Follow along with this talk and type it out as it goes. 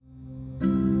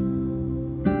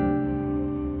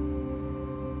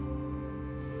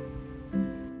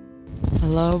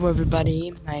Hello,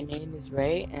 everybody. My name is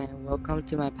Ray, and welcome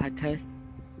to my podcast.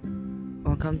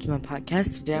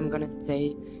 Today, I'm gonna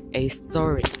say a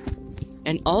story.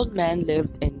 An old man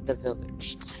lived in the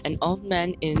village. An old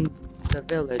man in the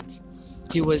village.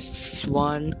 He was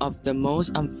one of the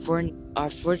most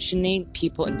unfortunate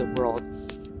people in the world.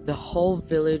 The whole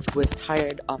village was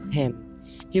tired of him.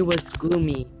 He was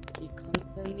gloomy. He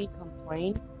constantly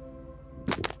complained,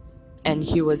 and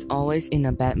he was always in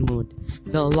a bad mood.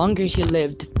 The longer he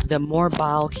lived, the more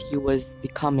vile he was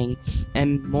becoming,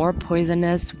 and more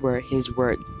poisonous were his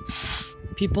words.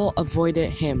 People avoided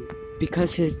him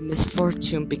because his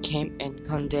misfortune became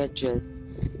contagious.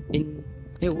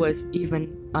 It was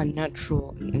even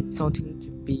unnatural and insulting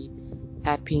to be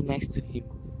happy next to him.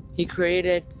 He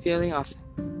created feeling of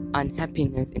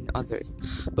unhappiness in others.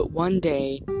 But one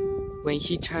day, when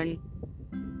he turned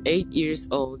 8 years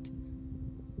old,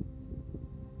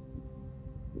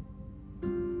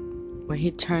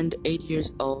 80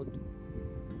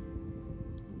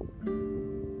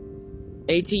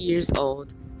 years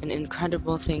old, an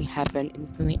incredible thing happened.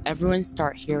 Instantly, everyone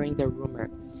started hearing the rumor.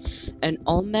 An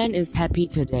old man is happy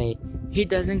today. He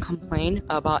doesn't complain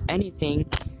about anything,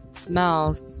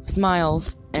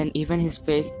 smiles, and even his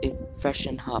face is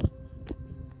freshened up.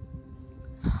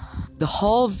 The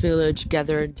whole village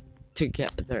gathered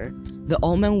together. The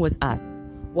old man was asked,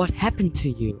 "What happened to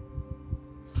you?"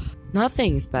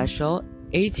 "Nothing special.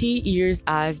 80 years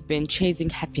I've been chasing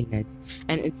happiness,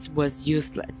 and it was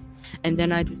useless. And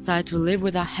then I decided to live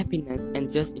without happiness and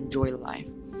just enjoy life.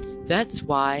 That's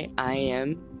why I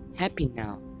am happy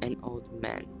now," an old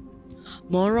man.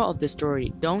 Moral of the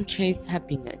story: don't chase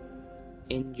happiness.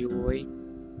 Enjoy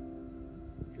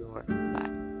your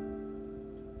life.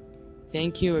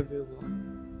 Thank you, everyone.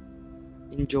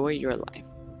 Enjoy your life.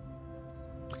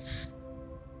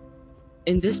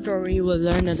 In this story, we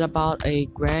learned about a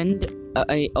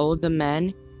older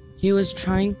man. He's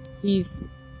trying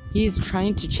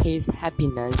to chase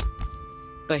happiness,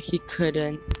 but he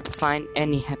couldn't find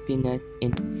any happiness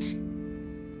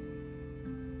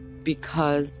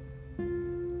because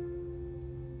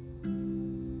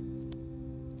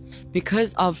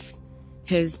of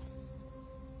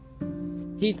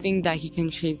he think that he can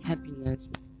chase happiness,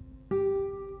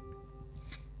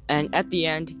 and at the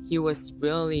end he was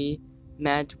really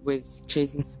mad with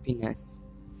chasing happiness.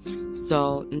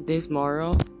 So in this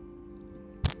moral,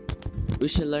 we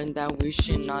should learn that we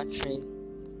should not chase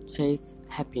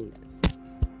happiness.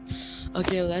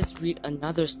 Okay, let's read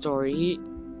another story.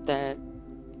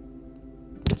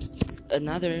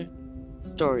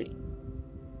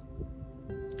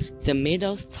 The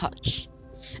Midas touch.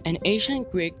 In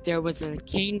ancient Greek, there was a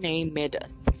king named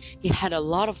Midas. He had a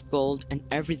lot of gold and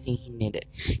everything he needed.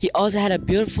 He also had a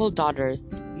beautiful daughter.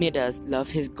 Midas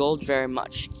loved his gold very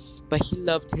much, but he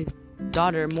loved his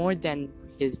daughter more than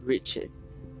his riches.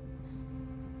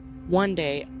 One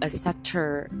day, a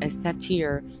satyr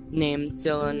named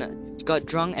Silenus got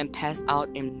drunk and passed out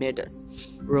in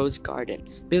Midas' rose garden.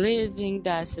 Believing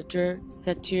that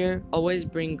satyr always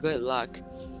bring good luck,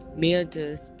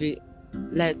 Midas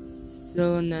lets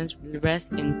Silenus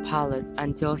rest in palace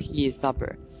until he is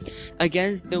sober.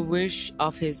 Against the wish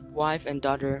of his wife and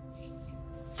daughter,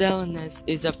 Silenus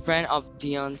is a friend of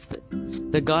Dionysus,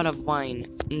 the god of wine,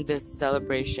 in this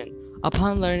celebration.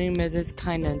 Upon learning Midas'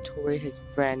 kindness toward his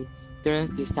friend,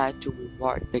 Dionysus decided to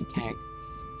reward the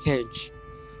cage.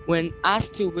 When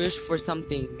asked to wish for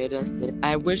something, Midas said,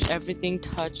 "I wish everything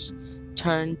touched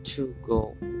turned to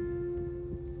gold."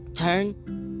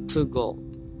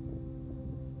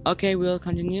 Okay, we'll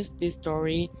continue this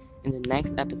story in the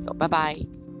next episode. Bye bye.